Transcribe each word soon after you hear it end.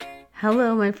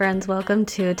Hello, my friends. Welcome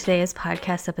to today's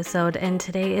podcast episode. And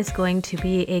today is going to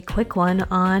be a quick one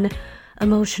on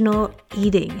emotional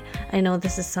eating. I know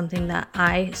this is something that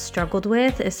I struggled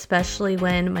with, especially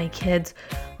when my kids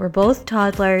were both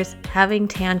toddlers having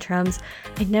tantrums.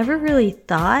 I never really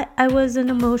thought I was an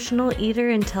emotional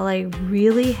eater until I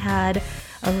really had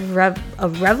a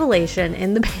revelation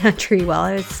in the pantry while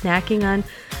I was snacking on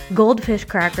goldfish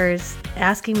crackers,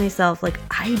 asking myself,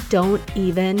 I don't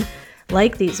even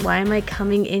like these. Why am I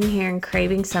coming in here and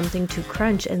craving something to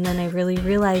crunch? And then I really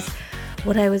realized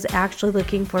what I was actually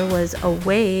looking for was a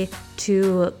way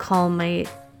to calm my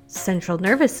central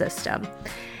nervous system.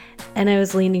 And I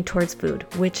was leaning towards food,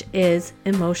 which is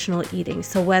emotional eating.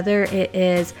 So whether it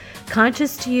is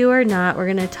conscious to you or not, we're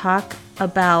going to talk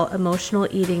about emotional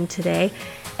eating today.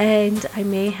 And I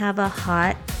may have a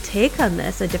hot take on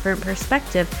this, a different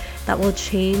perspective that will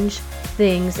change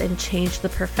things and change the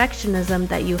perfectionism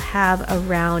that you have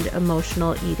around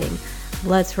emotional eating.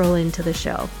 Let's roll into the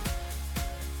show.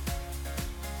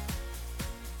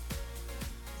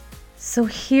 So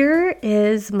here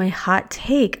is my hot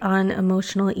take on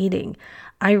emotional eating.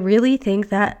 I really think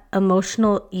that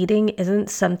emotional eating isn't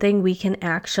something we can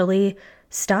actually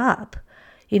stop.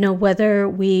 Whether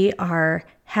we are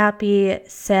happy,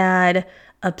 sad,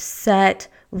 upset,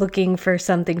 looking for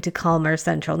something to calm our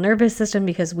central nervous system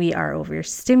because we are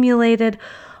overstimulated,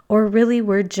 or really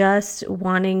we're just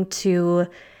wanting to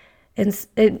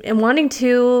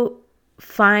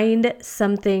find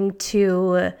something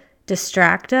to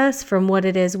distract us from what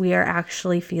it is we are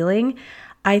actually feeling.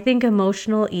 I think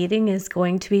emotional eating is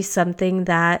going to be something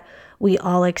that we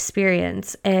all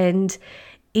experience. And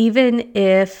even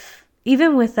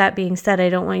with that being said, I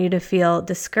don't want you to feel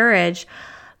discouraged,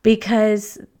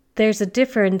 because there's a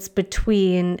difference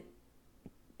between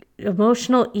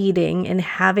emotional eating and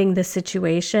having the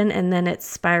situation and then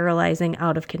it's spiralizing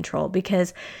out of control.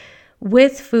 Because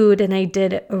with food, and I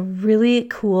did a really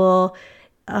cool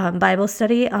Bible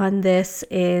study on this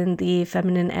in the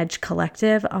Feminine Edge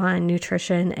Collective on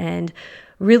nutrition, and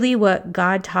really what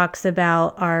God talks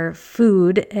about our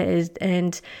food is,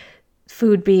 and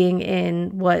food being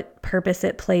in what purpose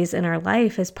it plays in our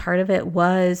life. As part of it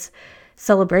was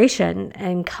celebration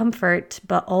and comfort,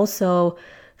 but also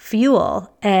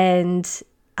fuel. And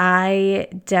I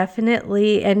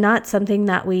definitely, and not something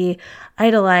that we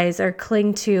idolize or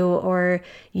cling to or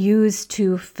use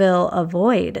to fill a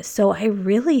void. So I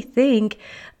really think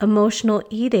emotional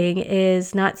eating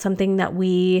is not something that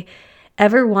we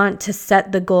ever want to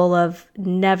set the goal of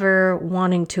never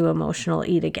wanting to emotional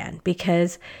eat again,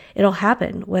 because it'll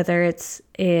happen, whether it's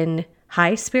in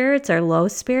high spirits or low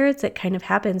spirits, it kind of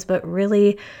happens. But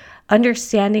really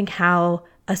understanding how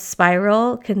a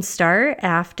spiral can start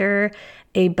after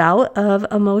a bout of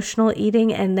emotional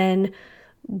eating, and then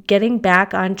getting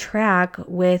back on track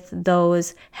with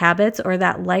those habits or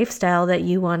that lifestyle that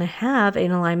you want to have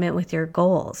in alignment with your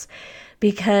goals.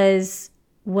 Because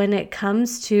when it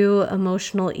comes to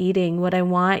emotional eating, what I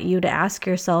want you to ask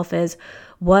yourself is,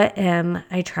 what am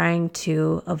I trying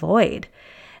to avoid?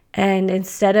 And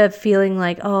instead of feeling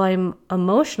like, oh, I'm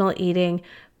emotional eating,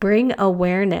 bring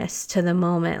awareness to the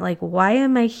moment. Why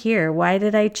am I here? Why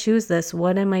did I choose this?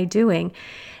 What am I doing?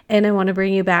 And I want to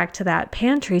bring you back to that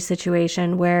pantry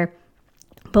situation where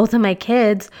both of my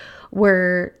kids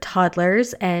were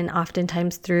toddlers and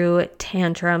oftentimes threw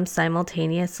tantrums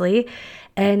simultaneously.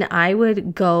 And I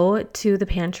would go to the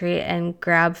pantry and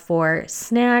grab for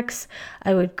snacks.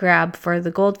 I would grab for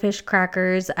the goldfish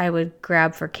crackers. I would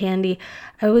grab for candy.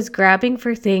 I was grabbing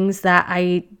for things that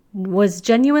I was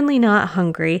genuinely not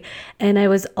hungry. And I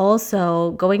was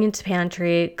also going into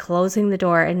pantry, closing the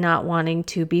door, and not wanting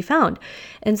to be found.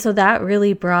 And so that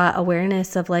really brought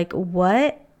awareness of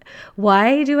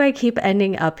why do I keep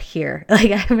ending up here?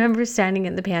 I remember standing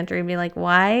in the pantry and being like,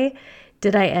 why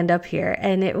did I end up here?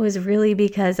 And it was really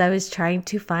because I was trying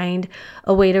to find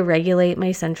a way to regulate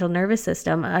my central nervous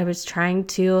system. I was trying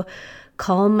to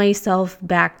calm myself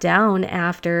back down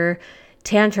after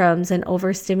tantrums and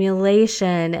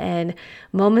overstimulation and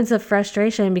moments of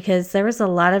frustration, because there was a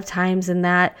lot of times in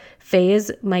that phase,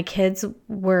 my kids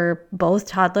were both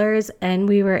toddlers and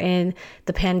we were in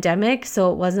the pandemic.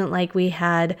 So it wasn't like we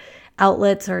had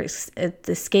outlets or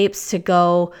escapes to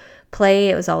go play.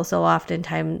 It was also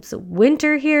oftentimes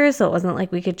winter here, so it wasn't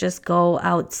like we could just go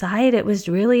outside. It was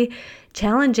really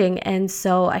challenging. And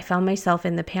so I found myself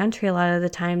in the pantry a lot of the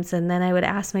times. And then I would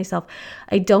ask myself,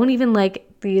 I don't even like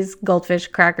these goldfish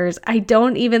crackers. I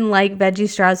don't even like veggie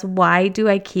straws. Why do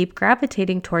I keep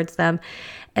gravitating towards them?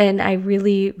 And I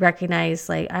really recognize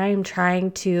I'm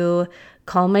trying to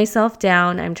calm myself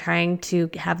down. I'm trying to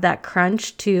have that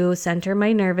crunch to center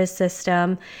my nervous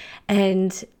system.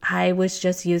 And I was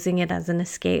just using it as an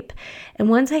escape. And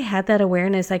once I had that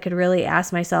awareness, I could really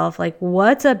ask myself, like,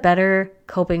 what's a better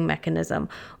coping mechanism?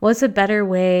 What's a better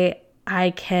way I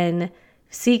can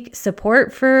seek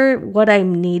support for what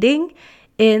I'm needing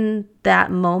in that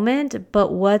moment?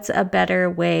 But what's a better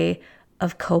way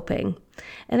of coping?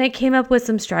 And I came up with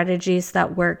some strategies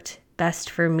that worked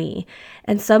best for me.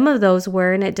 And some of those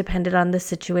were, and it depended on the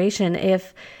situation.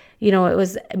 If it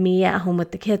was me at home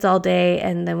with the kids all day,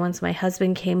 and then once my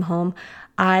husband came home,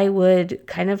 I would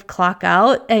kind of clock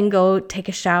out and go take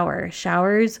a shower.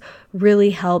 Showers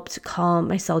really helped calm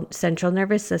my central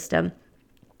nervous system.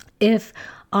 If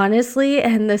honestly,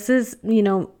 and this is,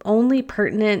 only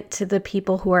pertinent to the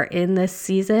people who are in this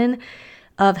season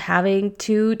of having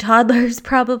 2 toddlers,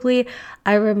 probably,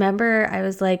 I remember I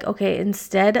was like, okay,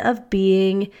 instead of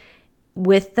being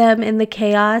with them in the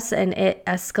chaos and it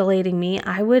escalating me,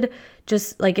 I would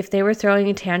just, like, if they were throwing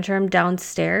a tantrum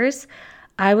downstairs,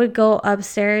 I would go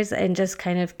upstairs and just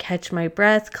kind of catch my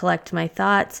breath, collect my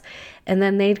thoughts, and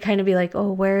then they'd kind of be like,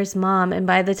 oh, where's mom? And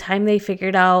by the time they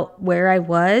figured out where I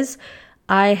was,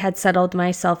 I had settled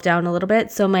myself down a little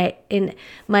bit. So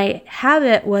my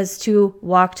habit was to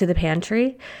walk to the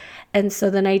pantry. And so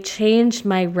then I changed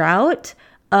my route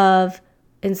of,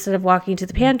 instead of walking to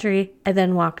the pantry, I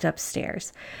then walked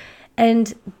upstairs.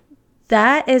 And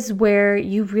that is where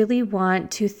you really want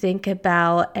to think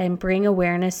about and bring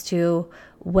awareness to,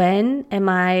 when am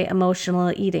I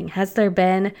emotional eating? Has there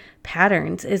been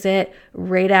patterns? Is it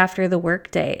right after the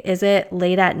workday? Is it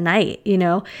late at night?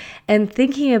 And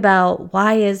thinking about,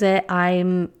 why is it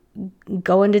I'm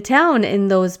going to town in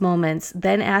those moments?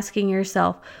 Then asking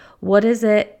yourself, what is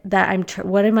it that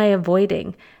what am I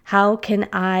avoiding? How can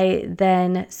I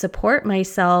then support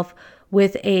myself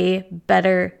with a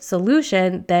better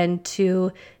solution than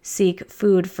to seek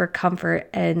food for comfort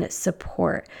and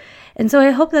support? And so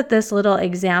I hope that this little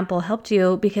example helped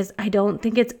you, because I don't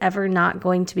think it's ever not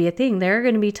going to be a thing. There are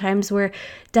going to be times where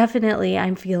definitely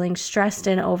I'm feeling stressed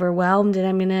and overwhelmed, and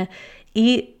I'm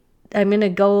going to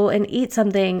go and eat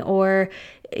something. Or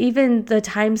even the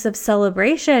times of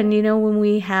celebration, when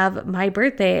we have my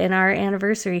birthday and our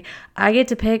anniversary, I get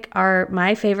to pick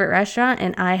my favorite restaurant,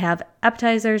 and I have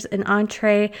appetizers, an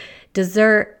entree,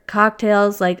 dessert,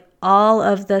 cocktails, like all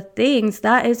of the things.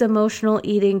 That is emotional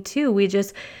eating too. We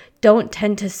just don't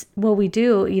tend to, we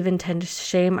do even tend to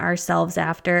shame ourselves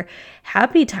after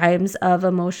happy times of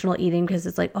emotional eating, because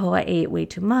it's like, oh, I ate way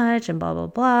too much and blah, blah,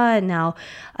 blah, and now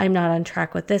I'm not on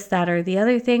track with this, that, or the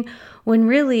other thing, when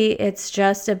really it's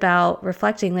just about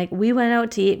reflecting. Like, we went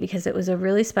out to eat because it was a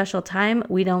really special time.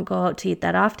 We don't go out to eat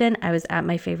that often. I was at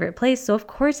my favorite place, so of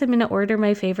course I'm going to order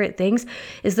my favorite things.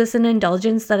 Is this an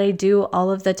indulgence that I do all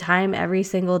of the time, every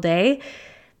single day?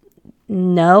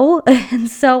 No. And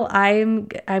so I'm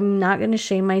not going to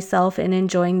shame myself in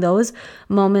enjoying those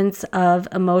moments of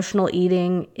emotional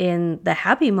eating in the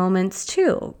happy moments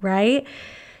too, right?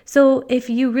 So if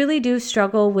you really do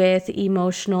struggle with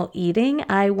emotional eating,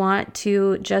 I want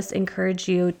to just encourage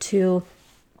you to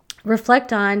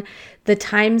reflect on the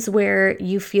times where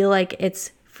you feel like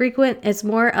it's frequent. It's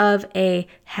more of a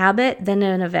habit than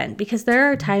an event, because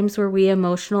there are times where we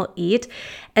emotional eat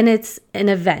and it's an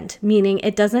event, meaning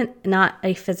it doesn't, not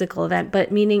a physical event,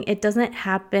 but meaning it doesn't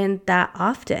happen that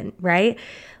often, right?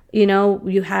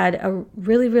 You had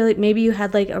maybe you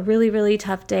had like a really, really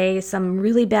tough day. Some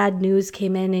really bad news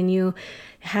came in and you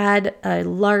had a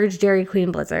large Dairy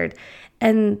Queen blizzard.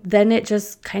 And then it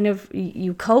just kind of,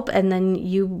 you cope and then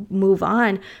you move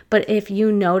on. But if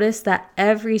you notice that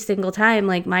every single time,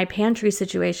 like my pantry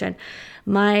situation,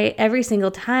 every single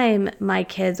time my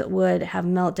kids would have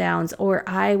meltdowns, or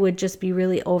I would just be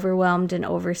really overwhelmed and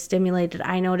overstimulated,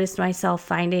 I noticed myself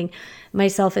finding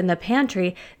myself in the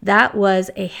pantry. That was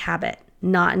a habit,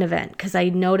 not an event, because I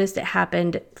noticed it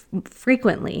happened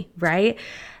frequently, right?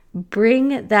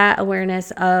 Bring that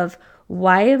awareness of,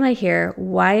 why am I here?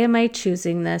 Why am I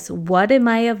choosing this? What am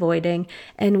I avoiding?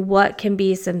 And what can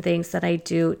be some things that I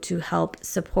do to help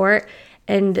support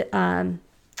and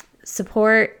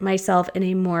support myself in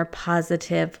a more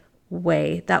positive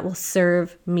way that will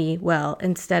serve me well,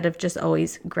 instead of just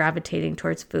always gravitating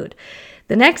towards food.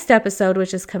 The next episode,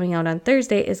 which is coming out on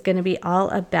Thursday, is going to be all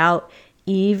about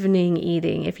evening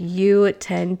eating. If you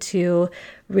tend to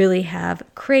really have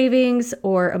cravings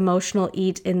or emotional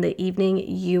eat in the evening,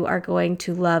 you are going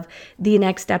to love the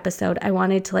next episode. I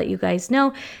wanted to let you guys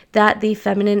know that the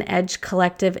Feminine Edge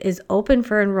Collective is open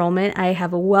for enrollment. I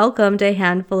have welcomed a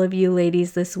handful of you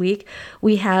ladies this week.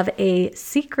 We have a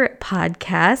secret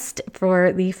podcast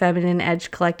for the Feminine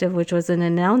Edge Collective, which was an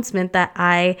announcement that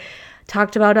I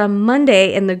talked about on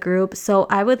Monday in the group. So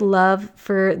I would love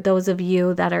for those of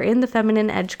you that are in the Feminine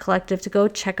Edge Collective to go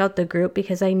check out the group,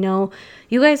 because I know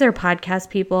you guys are podcast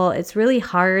people. It's really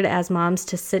hard as moms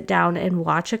to sit down and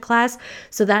watch a class.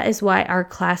 So that is why our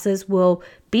classes will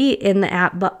be in the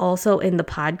app, but also in the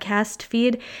podcast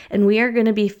feed. And we are going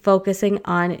to be focusing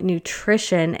on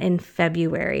nutrition in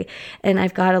February. And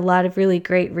I've got a lot of really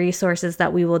great resources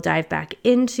that we will dive back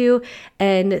into,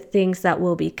 and things that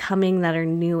will be coming that are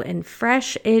new and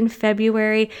fresh in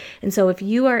February. And so if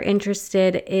you are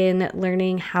interested in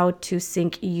learning how to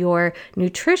sync your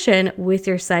nutrition with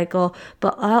your cycle,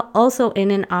 but also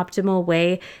in an optimal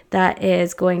way that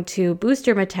is going to boost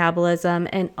your metabolism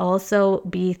and also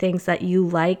be things that you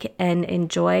like and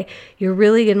enjoy, you're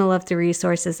really going to love the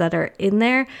resources that are in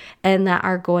there and that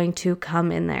are going to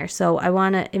come in there. So I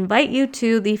want to invite you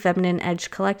to the Feminine Edge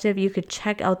Collective. You could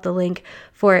check out the link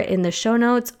for it in the show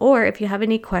notes, or if you have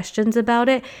any questions about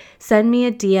it, send me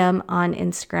a DM on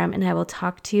Instagram and I will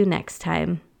talk to you next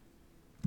time.